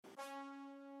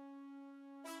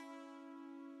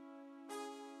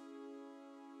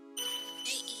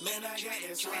Man, I got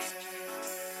this swag.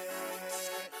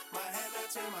 My hand up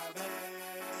to my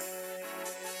bag.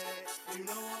 You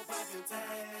know I'm poppin' tag.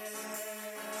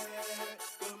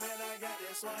 But man, I got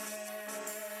this swag.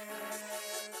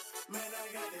 Man,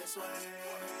 I got this swag.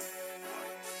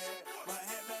 My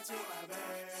hand up to my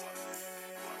bag.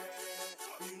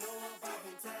 You know I'm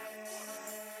poppin' tag.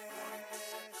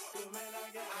 But man, I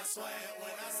got this swag.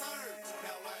 When I serve,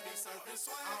 now I be surfing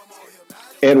swag. I'm on him.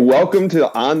 And welcome to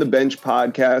the On the Bench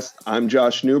podcast. I'm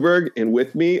Josh Newberg, and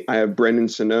with me, I have Brendan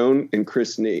Sonnone and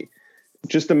Chris Nee.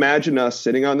 Just imagine us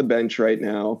sitting on the bench right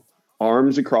now,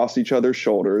 arms across each other's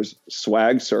shoulders,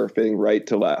 swag surfing right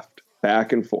to left,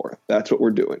 back and forth. That's what we're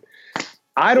doing.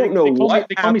 I don't know what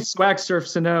they call me Swag Surf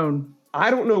Sonnone. I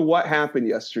don't know what happened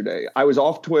yesterday. I was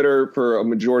off Twitter for a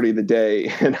majority of the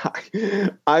day, and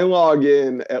I log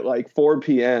in at like 4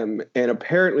 p.m. And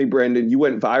apparently, Brendan, you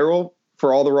went viral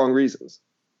for all the wrong reasons.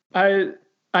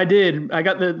 I did. I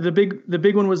got the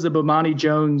big one was the Bomani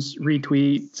Jones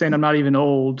retweet saying I'm not even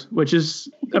old, which is,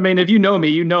 I mean, if you know me,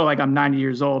 you know, like I'm 90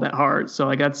 years old at heart. So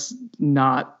like that's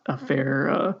not a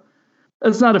fair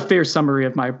summary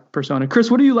of my persona. Chris,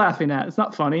 what are you laughing at? It's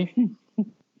not funny.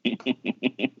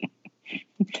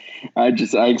 I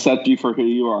accept you for who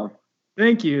you are.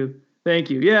 Thank you.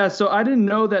 Yeah. So I didn't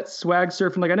know that swag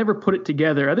surfing, like I never put it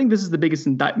together. I think this is the biggest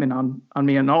indictment on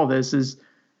me and all this is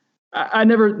I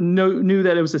never knew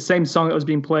that it was the same song that was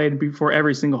being played before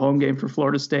every single home game for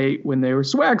Florida State when they were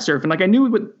swag surfing. Like I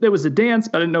knew it was a dance,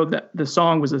 but I didn't know that the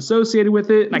song was associated with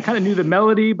it. And I kind of knew the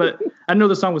melody, but I didn't know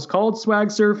the song was called Swag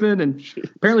Surfing. And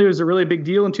apparently it was a really big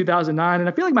deal in 2009. And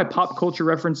I feel like my pop culture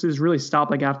references really stopped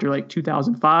like after like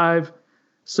 2005.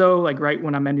 So like right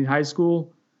when I'm ending high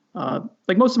school,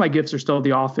 like most of my gifts are still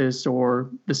The Office or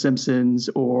The Simpsons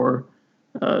or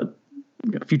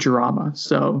Futurama.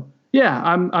 So yeah,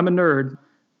 I'm a nerd.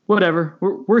 Whatever.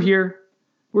 We're here,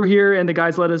 and the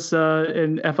guys let us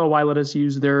and FLY let us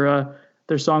use their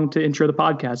song to intro the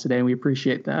podcast today, and we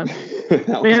appreciate that.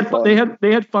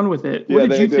 They had fun with it. What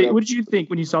did you think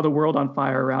when you saw the world on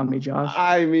fire around me, Josh?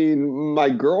 I mean, my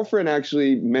girlfriend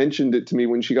actually mentioned it to me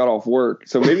when she got off work,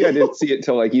 so maybe I didn't see it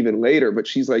till like even later. But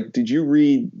she's like, "Did you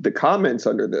read the comments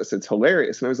under this? It's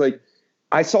hilarious." And I was like,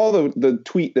 "I saw the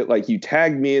tweet that like you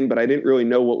tagged me in, but I didn't really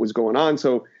know what was going on."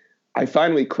 So I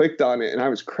finally clicked on it and I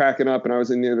was cracking up and I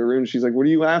was in the other room. She's like, "What are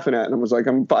you laughing at?" And I was like,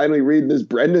 "I'm finally reading this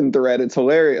Brendan thread. It's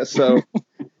hilarious." So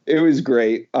it was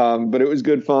great. But it was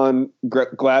good fun.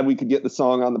 Glad we could get the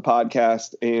song on the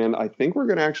podcast. And I think we're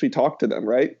going to actually talk to them,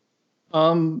 right?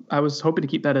 I was hoping to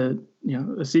keep that a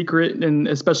secret, and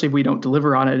especially if we don't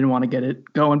deliver on it, I didn't want to get it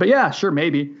going. But yeah, sure,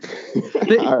 maybe.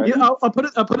 Right. I'll put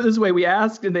it this way: we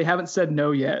asked, and they haven't said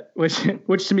no yet, which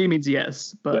to me means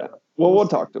yes. But yeah. Well, we'll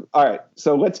talk to them. All right,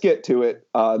 so let's get to it.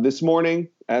 This morning,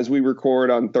 as we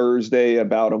record on Thursday,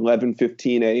 about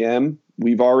 11:15 a.m.,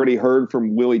 we've already heard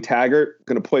from Willie Taggart.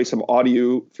 Going to play some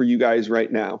audio for you guys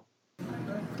right now.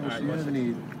 Coach, do you have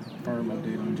any firm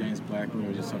update on James Blackman,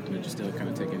 or just something that you're still kind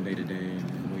of taking day to day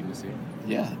and waiting to see?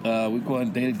 Yeah, we're going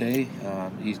day to day.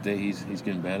 Each day he's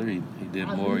getting better. He did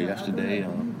more yesterday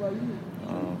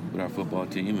with our football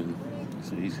team, and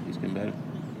so he's getting better.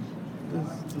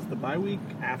 Does the bye week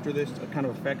after this kind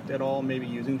of affect at all maybe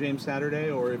using James Saturday,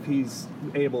 or if he's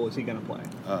able, is he going to play?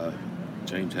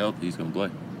 James healthy, he's going to play.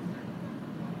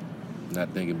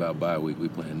 Not thinking about bye week. We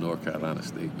playing North Carolina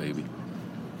State, baby.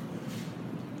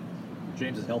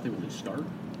 James is healthy, will he start?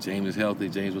 James is healthy,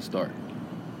 James will start.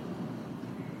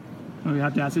 We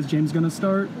have to ask, is James going to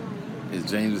start? If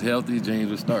James is healthy, James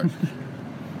will start.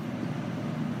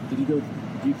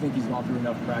 Do you think he's gone through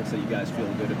enough practice that you guys feel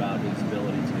good about his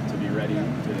ability to be ready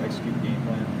to execute the game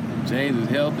plan? If James is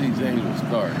healthy, James will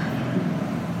start.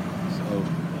 So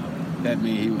that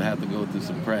means he would have to go through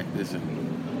some practice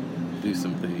and do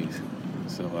some things.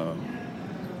 So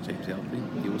James healthy,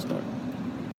 he will start.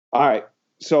 All right.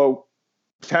 So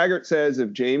Taggart says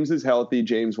if James is healthy,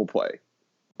 James will play.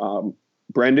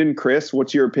 Brendan, Chris,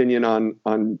 what's your opinion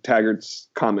on Taggart's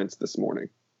comments this morning?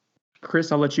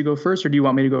 Chris, I'll let you go first, or do you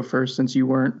want me to go first since you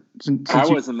weren't? I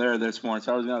wasn't there this morning,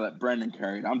 so I was going to let Brendan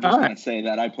carry it. I'm just going to say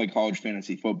that I play college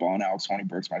fantasy football, and Alex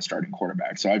Honeyberg's my starting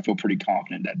quarterback, so I feel pretty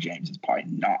confident that James is probably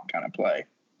not going to play.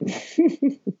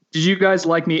 Did you guys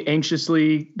like me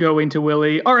anxiously going to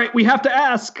Willie? All right, we have to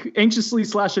ask anxiously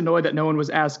 / annoyed that no one was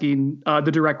asking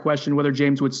the direct question whether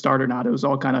James would start or not. It was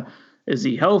all kind of, is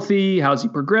he healthy? How's he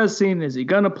progressing? Is he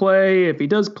going to play? If he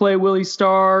does play, will he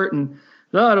start? And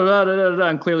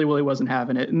and clearly Willie wasn't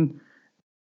having it. And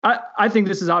I think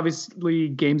this is obviously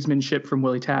gamesmanship from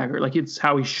Willie Taggart. Like, it's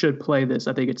how he should play this.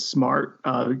 I think it's smart.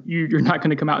 You're not going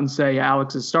to come out and say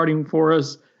Alex is starting for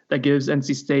us. That gives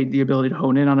NC State the ability to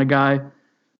hone in on a guy.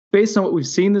 based on what we've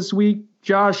seen this week,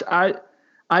 Josh,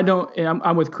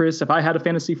 I'm with Chris. If I had a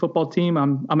fantasy football team,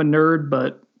 I'm a nerd,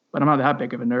 but I'm not that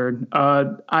big of a nerd.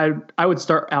 I would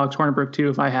start Alex Hornibrook too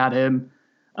if I had him,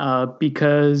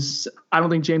 because I don't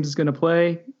think James is going to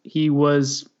play. He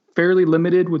was fairly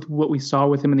limited with what we saw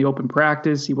with him in the open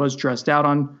practice. He was dressed out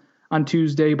on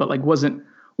Tuesday, but like wasn't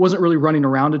really running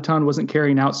around a ton, wasn't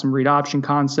carrying out some read option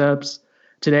concepts.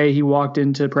 Today he walked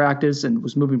into practice and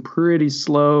was moving pretty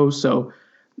slow. So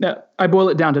I boil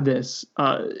it down to this.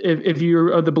 If you're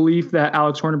of the belief that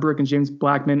Alex Hornibrook and James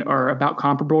Blackman are about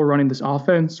comparable running this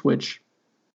offense, which,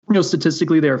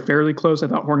 statistically they are fairly close. I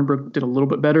thought Hornibrook did a little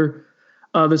bit better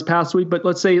this past week, but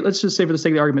let's just say for the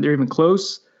sake of the argument, they're even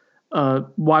close.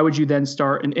 Why would you then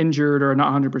start an injured or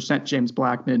not 100% James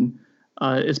Blackman,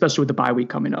 especially with the bye week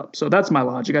coming up? So that's my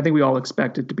logic. I think we all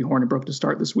expected to be Hornibrook to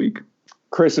start this week.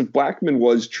 Chris, if Blackman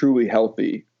was truly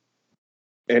healthy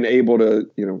and able to,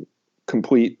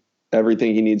 complete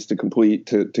everything he needs to complete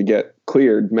to get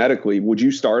cleared medically, would you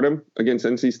start him against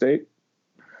NC State?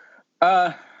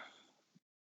 I'm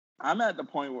at the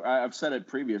point where I've said it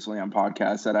previously on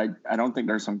podcasts that I don't think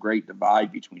there's some great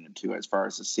divide between the two as far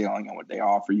as the ceiling and what they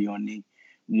offer you and the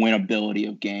winnability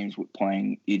of games with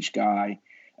playing each guy.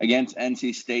 Against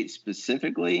NC State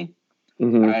specifically,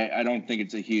 I don't think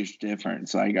it's a huge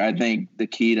difference. Like, I think the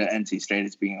key to NC State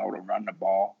is being able to run the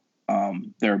ball.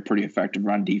 They're a pretty effective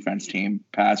run defense team.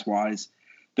 Pass-wise,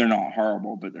 they're not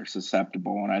horrible, but they're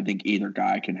susceptible, and I think either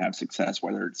guy can have success,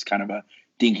 whether it's kind of a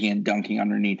dinking and dunking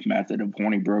underneath method of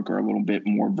Hornibrook or a little bit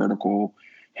more vertical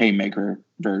haymaker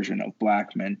version of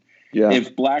Blackman. Yeah.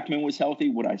 If Blackman was healthy,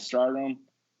 would I start him?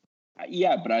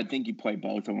 Yeah, but I think you play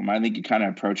both of them. I think you kind of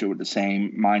approach it with the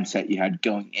same mindset you had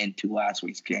going into last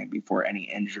week's game before any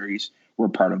injuries were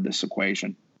part of this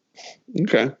equation.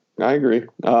 Okay, I agree.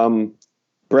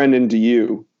 Brendan, to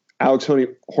you, Alex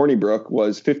Hornibrook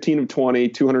was 15 of 20,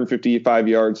 255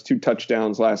 yards, 2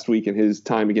 touchdowns last week in his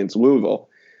time against Louisville.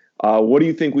 What do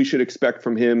you think we should expect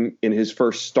from him in his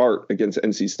first start against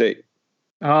NC State?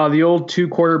 The old 2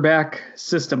 quarterback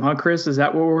system, huh, Chris? Is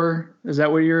that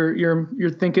what you're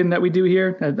thinking that we do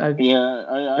here?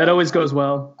 That always goes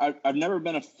well. I've never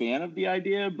been a fan of the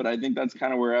idea, but I think that's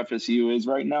kind of where FSU is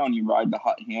right now, and you ride the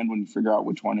hot hand when you figure out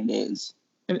which one it is.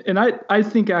 And I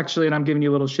think actually, and I'm giving you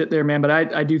a little shit there, man, but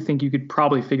I do think you could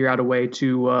probably figure out a way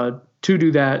to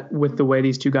do that with the way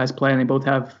these two guys play, and they both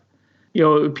have.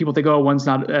 People think, one's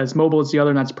not as mobile as the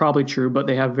other, and that's probably true, but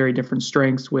they have very different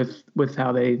strengths with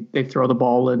how they throw the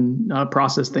ball and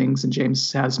process things, and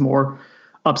James has more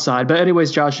upside. But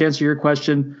anyways, Josh, to answer your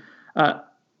question,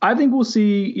 I think we'll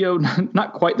see,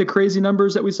 not quite the crazy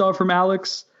numbers that we saw from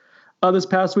Alex this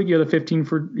past week. The 15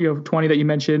 for 20 that you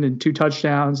mentioned and 2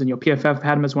 touchdowns, and PFF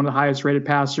had him as one of the highest rated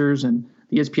passers, and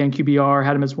the ESPN QBR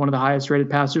had him as one of the highest rated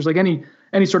passers. Like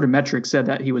any sort of metric said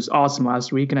that he was awesome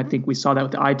last week, and I think we saw that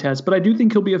with the eye test. But I do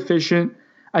think he'll be efficient.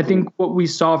 I think what we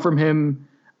saw from him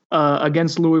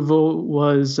against Louisville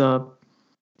was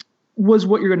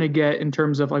what you're going to get in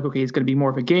terms of like, okay, he's going to be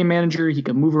more of a game manager. He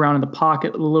can move around in the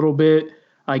pocket a little bit.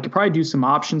 He could probably do some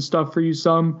option stuff for you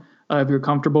some if you're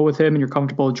comfortable with him and you're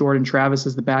comfortable with Jordan Travis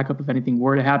as the backup if anything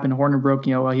were to happen. Hornibrook,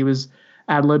 he was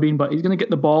ad-libbing, but he's going to get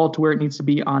the ball to where it needs to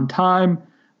be on time.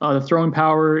 The throwing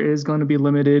power is going to be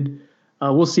limited.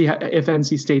 We'll see if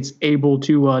NC State's able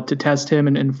to test him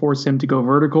and force him to go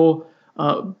vertical.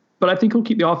 But I think he'll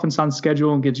keep the offense on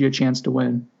schedule and gives you a chance to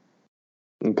win.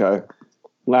 Okay.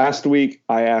 Last week,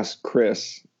 I asked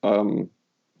Chris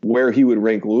where he would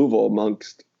rank Louisville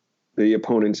amongst the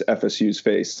opponents FSU's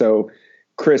face. So,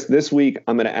 Chris, this week,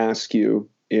 I'm going to ask you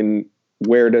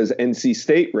where does NC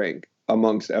State rank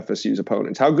amongst FSU's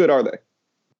opponents? How good are they?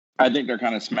 I think they're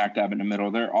kind of smack dab in the middle.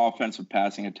 Their offensive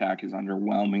passing attack is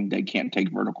underwhelming. They can't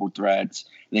take vertical threats.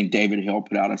 I think David Hill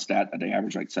put out a stat that they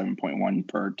average like 7.1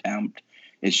 per attempt.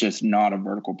 It's just not a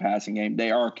vertical passing game.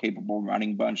 They are a capable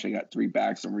running bunch. They got 3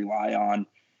 backs to rely on.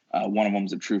 One of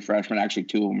them's a true freshman. Actually,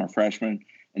 2 of them are freshmen.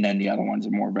 And then the other one's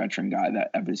a more veteran guy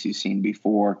that FSU's seen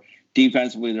before.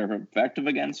 Defensively, they're effective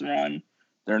against the run.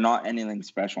 They're not anything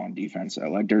special on defense. So,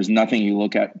 like, there's nothing you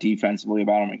look at defensively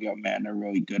about them and go, man, they're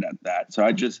really good at that. So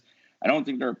I don't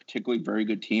think they're a particularly very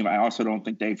good team. I also don't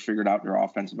think they've figured out their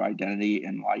offensive identity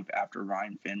in life after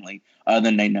Ryan Finley, other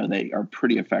than they know they are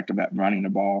pretty effective at running the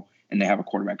ball and they have a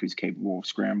quarterback who's capable of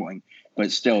scrambling.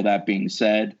 But still, that being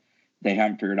said, they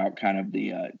haven't figured out kind of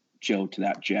the Joe to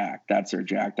that Jack. That's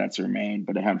their main,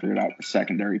 but they haven't figured out the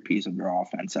secondary piece of their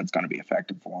offense that's going to be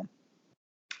effective for them.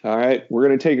 All right, we're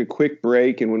going to take a quick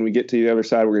break, and when we get to the other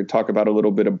side, we're going to talk about a little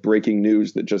bit of breaking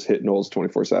news that just hit Noles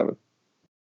 24/7.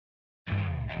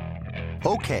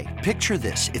 Okay, picture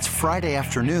this. It's Friday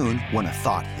afternoon when a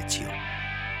thought hits you.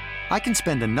 I can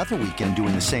spend another weekend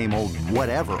doing the same old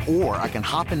whatever, or I can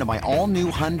hop into my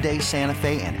all-new Hyundai Santa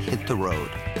Fe and hit the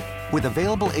road. With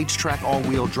available H-Track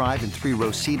all-wheel drive and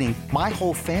 3-row seating, my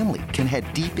whole family can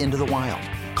head deep into the wild.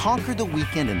 Conquer the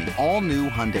weekend in the all-new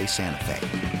Hyundai Santa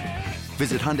Fe.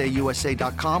 Visit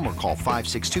HyundaiUSA.com or call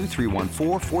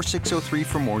 562-314-4603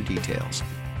 for more details.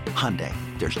 Hyundai,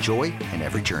 there's joy in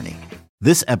every journey.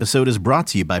 This episode is brought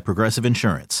to you by Progressive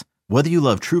Insurance. Whether you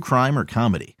love true crime or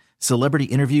comedy, celebrity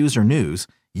interviews or news,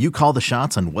 you call the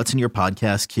shots on what's in your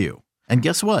podcast queue. And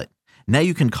guess what? Now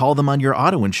you can call them on your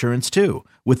auto insurance too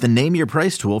with the Name Your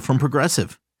Price tool from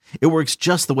Progressive. It works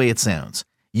just the way it sounds.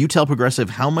 You tell Progressive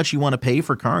how much you want to pay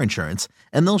for car insurance,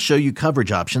 and they'll show you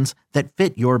coverage options that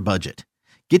fit your budget.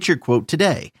 Get your quote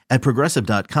today at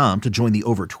Progressive.com to join the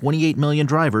over 28 million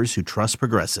drivers who trust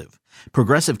Progressive.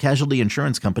 Progressive Casualty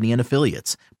Insurance Company and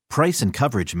Affiliates. Price and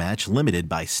coverage match limited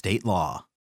by state law.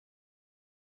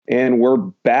 And we're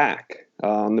back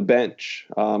on the bench.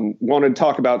 Wanted to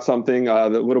talk about something, a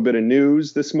little bit of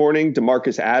news this morning.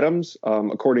 DeMarcus Adams,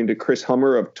 according to Chris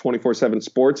Hummer of 24/7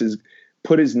 Sports, has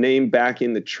put his name back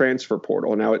in the transfer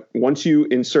portal. Now, once you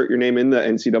insert your name in the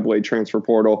NCAA transfer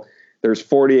portal, there's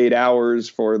 48 hours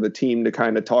for the team to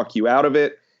kind of talk you out of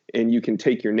it, and you can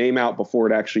take your name out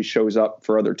before it actually shows up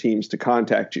for other teams to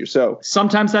contact you. So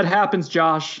sometimes that happens,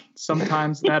 Josh.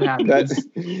 Sometimes that happens.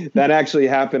 that actually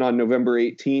happened on November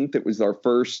 18th. It was our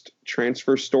first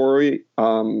transfer story,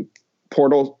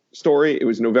 portal story. It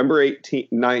was November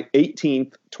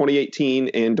 18th, 2018,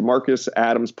 and DeMarcus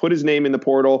Adams put his name in the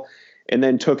portal and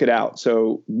then took it out.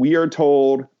 So we are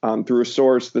told through a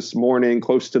source this morning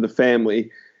close to the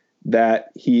family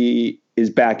that he is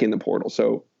back in the portal.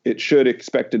 So it should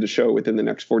expected to show within the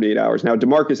next 48 hours. Now,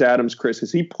 DeMarcus Adams, Chris,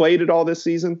 has he played at all this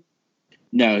season?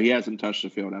 No, he hasn't touched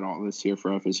the field at all this year for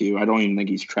FSU. I don't even think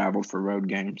he's traveled for road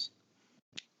games.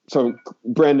 So,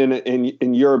 Brendan,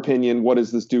 in your opinion, what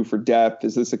does this do for depth?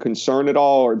 Is this a concern at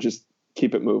all, or just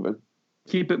keep it moving?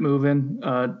 Keep it moving.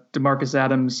 DeMarcus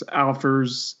Adams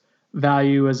offers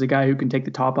value as a guy who can take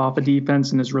the top off a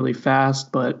defense and is really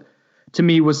fast, but to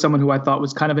me was someone who I thought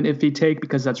was kind of an iffy take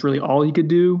because that's really all he could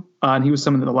do. And he was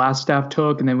someone that the last staff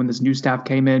took. And then when this new staff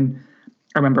came in,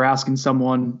 I remember asking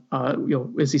someone,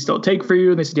 is he still a take for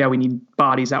you? And they said, yeah, we need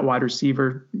bodies at wide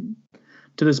receiver.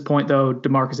 To this point, though,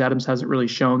 DeMarcus Adams hasn't really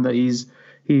shown that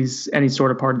he's any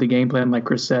sort of part of the game plan, like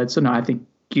Chris said. So no, I think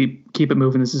keep it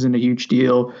moving. This isn't a huge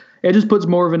deal. It just puts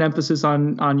more of an emphasis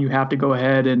on you have to go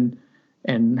ahead and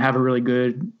have a really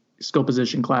good skill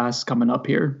position class coming up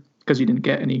here, because you didn't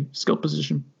get any skill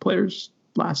position players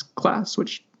last class,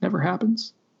 which never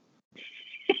happens.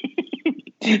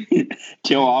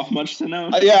 Kill off much to know?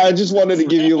 Yeah, I just wanted to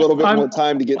give you a little bit more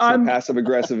time to get some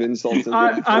passive-aggressive insults.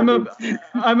 I'm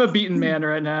a beaten man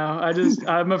right now.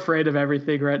 I'm afraid of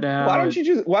everything right now. Why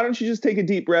don't you just take a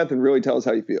deep breath and really tell us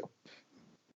how you feel?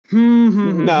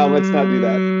 No, let's not do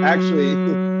that. Actually,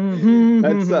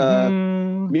 that's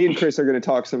me and Chris are going to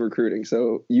talk some recruiting,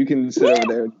 so you can sit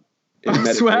over there and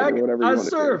meditate or whatever you want to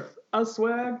do. I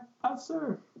swag.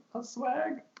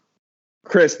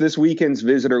 Chris, this weekend's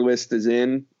visitor list is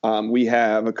in. We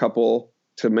have a couple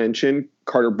to mention.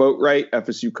 Carter Boatwright,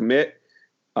 FSU commit.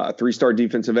 3-star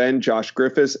defensive end, Josh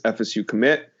Griffiths, FSU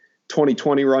commit.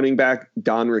 2020 running back,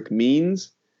 Donrick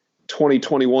Means.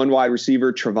 2021 wide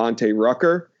receiver, Trevante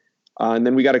Rucker. And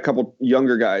then we got a couple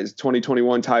younger guys,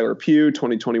 2021 Tyler Pugh,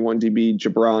 2021 DB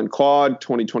Jabron Claude,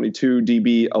 2022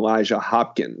 DB Elijah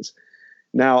Hopkins.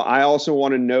 Now, I also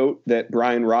want to note that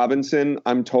Brian Robinson,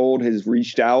 I'm told, has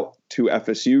reached out to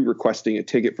FSU requesting a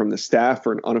ticket from the staff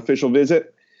for an unofficial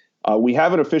visit. We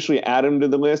haven't officially added him to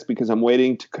the list because I'm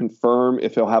waiting to confirm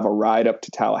if he'll have a ride up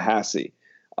to Tallahassee.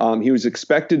 He was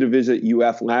expected to visit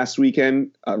UF last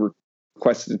weekend,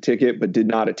 requested a ticket, but did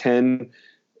not attend.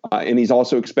 And he's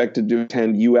also expected to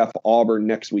attend UF Auburn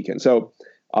next weekend. So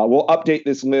we'll update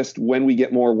this list when we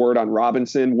get more word on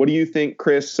Robinson. What do you think,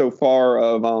 Chris, so far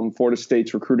of Florida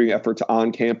State's recruiting efforts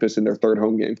on campus in their third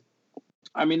home game?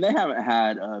 I mean, they haven't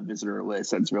had a visitor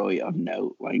list that's really of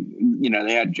note. Like,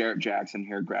 they had Jarrett Jackson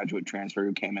here, graduate transfer,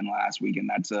 who came in last week, and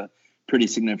that's a pretty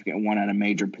significant one at a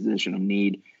major position of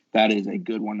need. That is a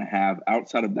good one to have.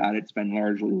 Outside of that, it's been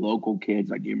largely local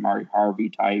kids like the Amari Harvey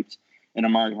types. And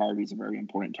Amari Harvey is a very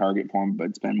important target for him, but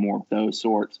it's been more of those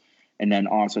sorts. And then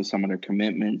also some of their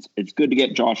commitments. It's good to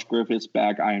get Josh Griffiths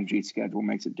back. IMG schedule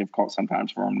makes it difficult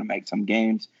sometimes for him to make some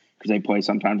games because they play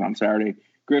sometimes on Saturday.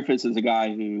 Griffiths is a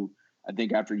guy who I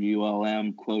think after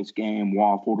ULM, close game,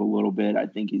 waffled a little bit. I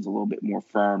think he's a little bit more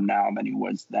firm now than he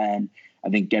was then. I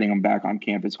think getting him back on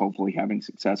campus, hopefully having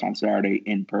success on Saturday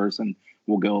in person,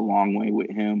 will go a long way with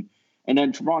him. And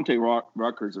then Trevante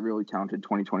Rucker is a really talented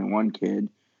 2021 kid.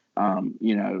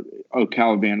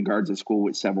 Ocala Vanguard's a school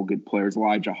with several good players.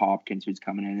 Elijah Hopkins, who's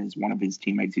coming in, is one of his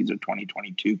teammates. He's a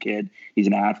 2022 kid. He's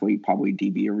an athlete, probably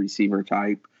DB or receiver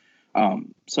type.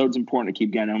 So it's important to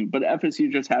keep getting him. But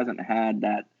FSU just hasn't had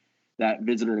that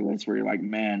visitor list where you're like,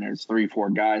 man, there's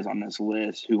 3-4 guys on this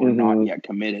list who are not yet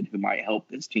committed who might help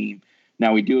this team.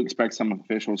 Now, we do expect some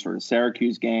officials for the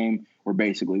Syracuse game. We're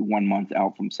basically 1 month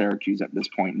out from Syracuse at this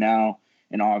point now.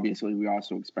 And obviously, we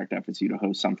also expect FSU to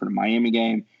host some for the Miami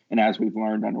game. And as we've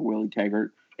learned under Willie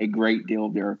Taggart, a great deal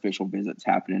of their official visits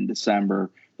happen in December,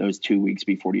 those 2 weeks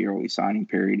before the early signing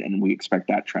period. And we expect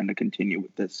that trend to continue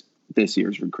with this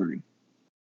year's recruiting.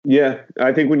 Yeah,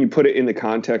 I think when you put it in the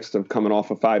context of coming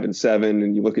off of 5-7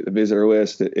 and you look at the visitor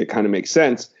list, it kind of makes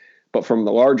sense. But from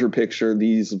the larger picture,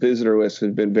 these visitor lists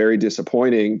have been very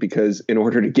disappointing because in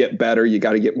order to get better, you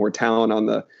got to get more talent on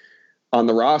the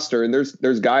roster. And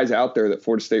there's guys out there that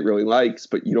Florida State really likes,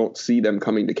 but you don't see them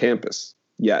coming to campus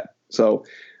yet. So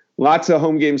lots of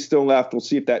home games still left. We'll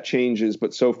see if that changes.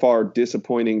 But so far,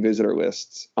 disappointing visitor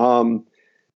lists. Like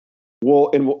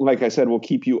I said, we'll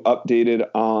keep you updated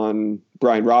on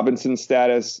Brian Robinson's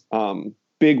status.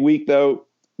 Big week, though.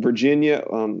 Virginia.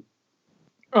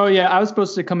 Oh, yeah. I was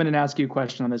supposed to come in and ask you a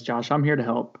question on this, Josh. I'm here to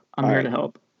help. To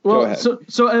help. Go Well, ahead. so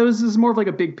this is more of like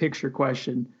a big picture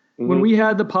question. When we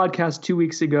had the podcast 2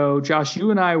 weeks ago, Josh, you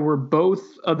and I were both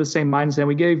of the same mindset.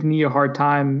 We gave Nee a hard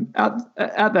time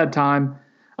at that time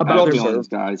about I have their feelings,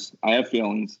 guys. I have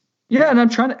feelings. Yeah, and I'm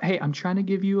trying to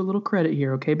give you a little credit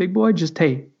here, okay, big boy? Just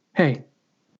hey,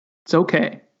 it's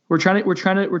okay. We're trying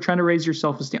to raise your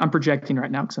self-esteem. I'm projecting right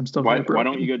now because I'm still Why broken.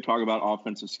 don't you go talk about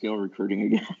offensive skill recruiting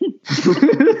again?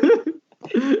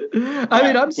 I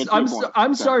mean,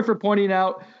 I'm sorry for pointing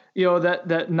out,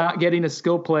 that not getting a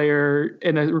skill player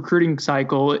in a recruiting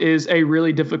cycle is a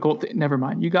really difficult thing. Never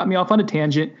mind. You got me off on a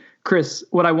tangent. Chris,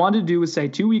 what I wanted to do was say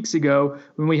 2 weeks ago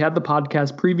when we had the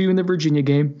podcast previewing the Virginia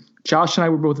game, Josh and I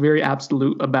were both very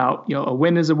absolute about, a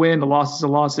win is a win, a loss is a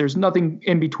loss. There's nothing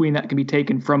in between that can be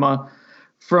taken from a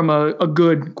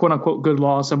good, quote unquote, good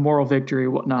loss, a moral victory,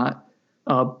 whatnot.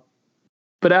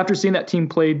 But after seeing that team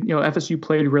played, FSU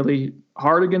played really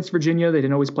hard against Virginia. They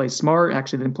didn't always play smart.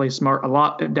 Actually, they didn't play smart a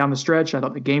lot down the stretch. I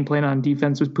thought the game plan on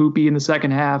defense was poopy in the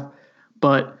second half,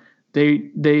 but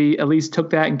they at least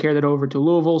took that and carried it over to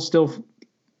Louisville. Still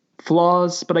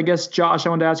flaws, but I guess, Josh, I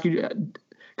wanted to ask you,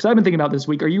 because I've been thinking about this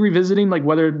week, are you revisiting like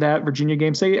whether that Virginia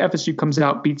game, say FSU comes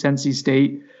out, beats NC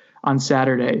State on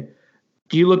Saturday,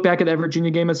 do you look back at that Virginia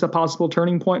game as a possible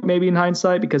turning point, maybe in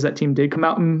hindsight, because that team did come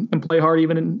out and play hard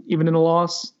even in a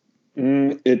loss?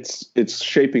 It's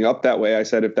shaping up that way. I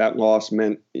said if that loss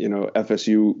meant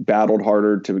FSU battled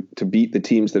harder to beat the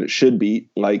teams that it should beat,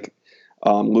 like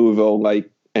Louisville, like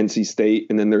NC State,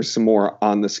 and then there's some more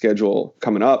on the schedule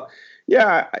coming up.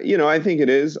 Yeah, I think it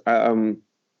is.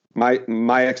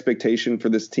 My expectation for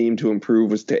this team to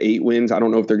improve was to 8 wins. I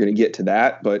don't know if they're going to get to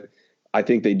that, but I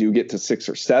think they do get to 6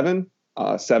 or 7.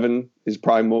 7 is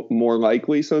probably more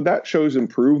likely. So that shows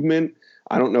improvement.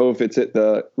 I don't know if it's at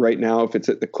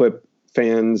the clip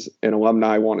fans and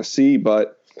alumni want to see,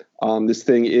 but this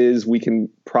thing is, we can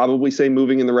probably say,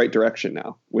 moving in the right direction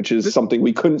now, which is something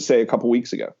we couldn't say a couple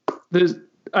weeks ago.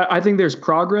 I think there's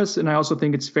progress, and I also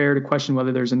think it's fair to question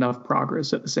whether there's enough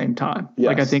progress at the same time. Yes.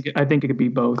 Like I think it could be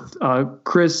both.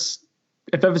 Chris,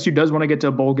 if FSU does want to get to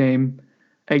a bowl game,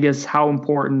 I guess how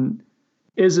important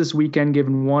is this weekend,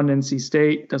 given 1, NC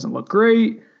State doesn't look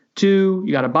great, 2,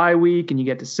 you got a bye week and you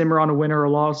get to simmer on a win or a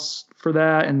loss for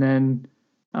that, and then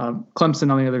Clemson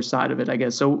on the other side of it, I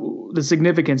guess. So the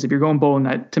significance, if you're going bowling,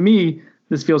 that to me,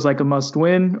 this feels like a must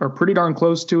win or pretty darn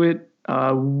close to it.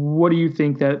 What do you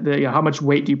think how much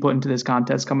weight do you put into this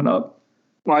contest coming up?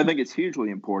 Well, I think it's hugely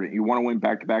important. You want to win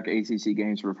back-to-back ACC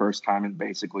games for the first time in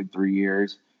basically 3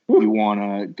 years. You want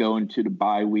to go into the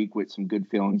bye week with some good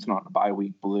feelings, not the bye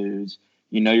week blues.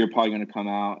 You're probably going to come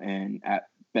out and at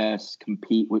best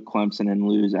compete with Clemson and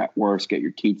lose, at worst get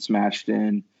your teeth smashed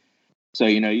in. So,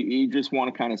 you just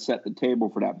want to kind of set the table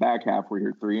for that back half where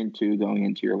you're 3-2 going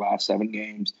into your last 7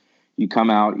 games. You come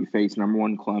out, you face number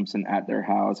 1 Clemson at their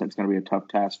house. That's going to be a tough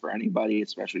task for anybody,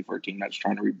 especially for a team that's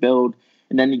trying to rebuild.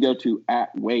 And then you go to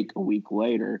at Wake a week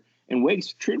later. And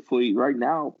Wake's, truthfully, right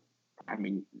now, I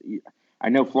mean, I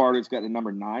know Florida's got the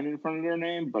number 9 in front of their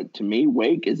name, but to me,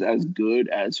 Wake is as good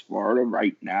as Florida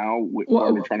right now. With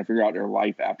Florida trying to figure out their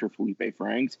life after Felipe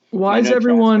Franks. Why is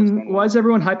everyone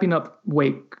hyping up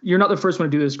Wake? You're not the first one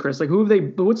to do this, Chris. Like,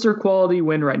 what's their quality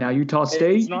win right now? Utah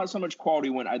State? It's not so much quality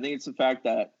win. I think it's the fact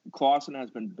that Clawson has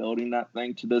been building that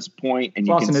thing to this point, and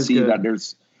Clawson you can see good. that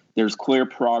there's clear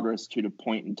progress to the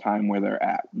point in time where they're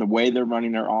at. The way they're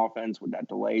running their offense with that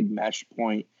delayed mesh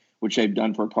point, which they've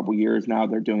done for a couple years now.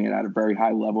 They're doing it at a very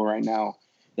high level right now.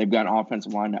 They've got an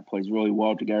offensive line that plays really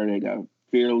well together. They got a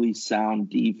fairly sound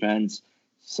defense.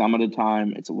 Some of the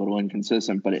time it's a little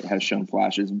inconsistent, but it has shown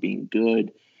flashes of being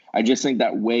good. I just think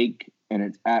that Wake, and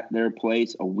it's at their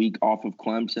place, a week off of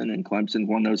Clemson, and Clemson's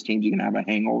one of those teams you can have a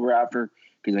hangover after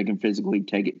because they can physically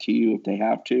take it to you if they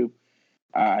have to.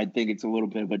 I think it's a little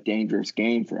bit of a dangerous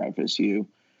game for FSU.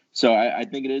 So I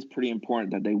think it is pretty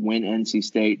important that they win NC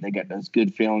State. They get those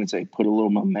good feelings. They put a little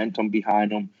momentum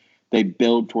behind them. They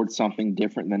build towards something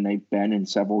different than they've been in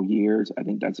several years. I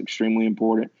think that's extremely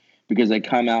important because they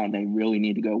come out and they really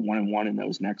need to go 1-1 in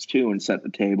those next two and set the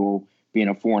table, being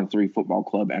a 4-3 football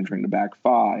club entering the back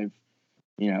five,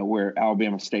 where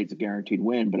Alabama State's a guaranteed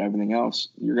win, but everything else,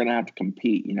 you're going to have to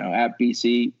compete. At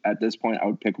BC, at this point, I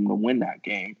would pick them to win that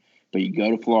game. But you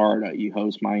go to Florida, you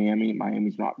host Miami.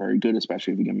 Miami's not very good,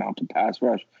 especially if you can mount a pass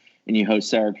rush. And you host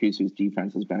Syracuse, whose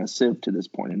defense has been a sieve to this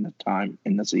point in the time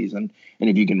in the season. And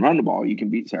if you can run the ball, you can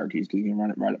beat Syracuse because you can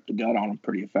run it right up the gut on them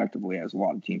pretty effectively, as a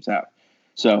lot of teams have.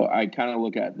 So I kind of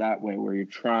look at it that way, where you're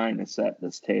trying to set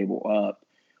this table up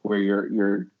where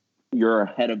you're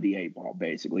ahead of the eight ball,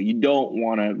 basically. You don't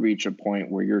want to reach a point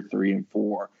where you're 3-4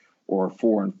 or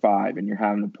 4-5 and you're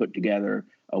having to put together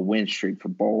a win streak for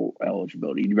bowl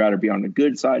eligibility. You'd rather be on the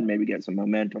good side, maybe get some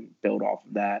momentum, build off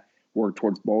of that, work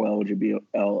towards bowl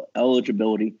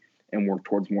eligibility, and work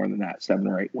towards more than that, 7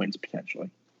 or 8 wins potentially.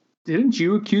 Didn't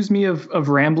you accuse me of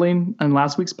rambling on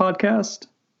last week's podcast?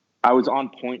 I was on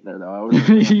point there, though.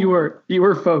 You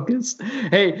were focused.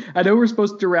 Hey, I know we're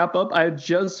supposed to wrap up. I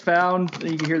just found,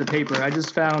 you can hear the paper, I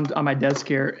just found on my desk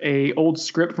here a old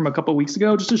script from a couple of weeks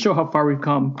ago just to show how far we've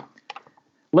come.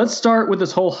 Let's start with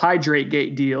this whole Hydrate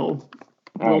Gate deal.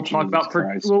 We'll talk about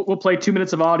we'll play 2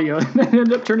 minutes of audio and then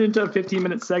end up turning into a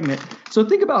 15-minute segment. So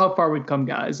think about how far we've come,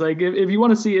 guys. Like if you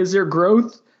want to see, is there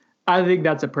growth? I think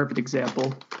that's a perfect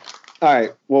example. All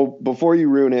right. Well, before you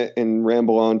ruin it and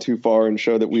ramble on too far and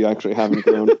show that we actually haven't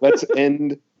grown, let's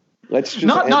just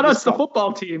not us, the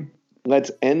football team. Let's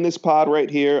end this pod right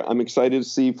here. I'm excited to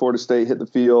see Florida State hit the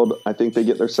field. I think they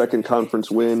get their second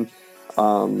conference win.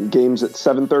 Games at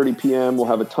 7:30 p.m. We'll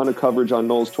have a ton of coverage on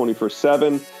Noles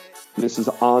 24/7. This is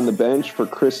On the Bench for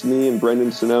Chris Nee and Brendan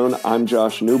Sinone. I'm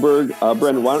Josh Newberg.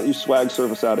 Brendan, why don't you swag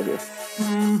serve us out of here?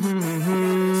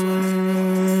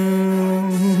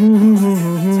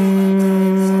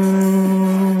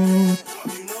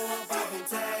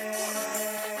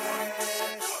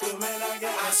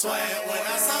 I swag when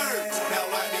I serve. Now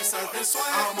why they surfing swag?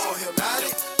 I'm on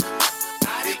hypnotic.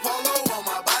 Big polo on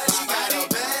my body. She got a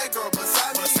bad girl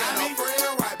beside me. And a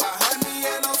friend right behind me.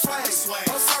 And I'm swag. I'm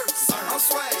surf. I'm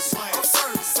swag. I'm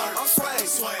surf. I'm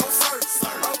swag. I'm surf.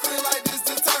 I'm clean like this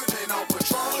detergent on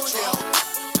patrol. Yeah.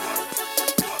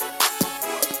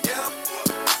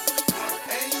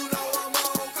 And you know I'm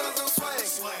on cause I'm swag.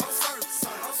 I'm surf.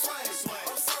 I'm swag.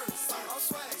 I'm surf. I'm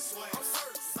swag. I'm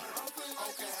surf. I'm clean.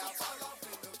 Okay, I'll talk off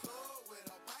in the club with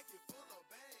a pocket full of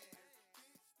bands.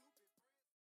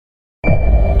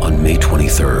 On May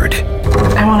 23rd,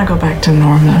 I want to go back to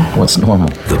normal. What's normal?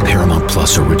 The Paramount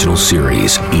Plus original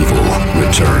series, Evil,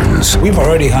 returns. We've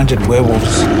already hunted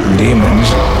werewolves and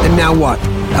demons. And now what?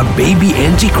 A baby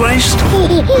Antichrist?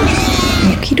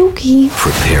 Okie dokie.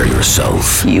 Prepare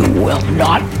yourself. You will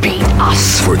not beat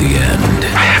us. For the end.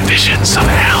 I have visions of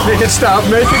hell. Make it stop.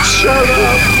 Make it shut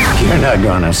up. You're not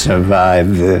gonna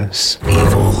survive this.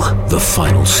 Evil, the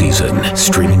final season.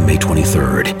 Streaming May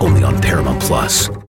 23rd, only on Paramount Plus.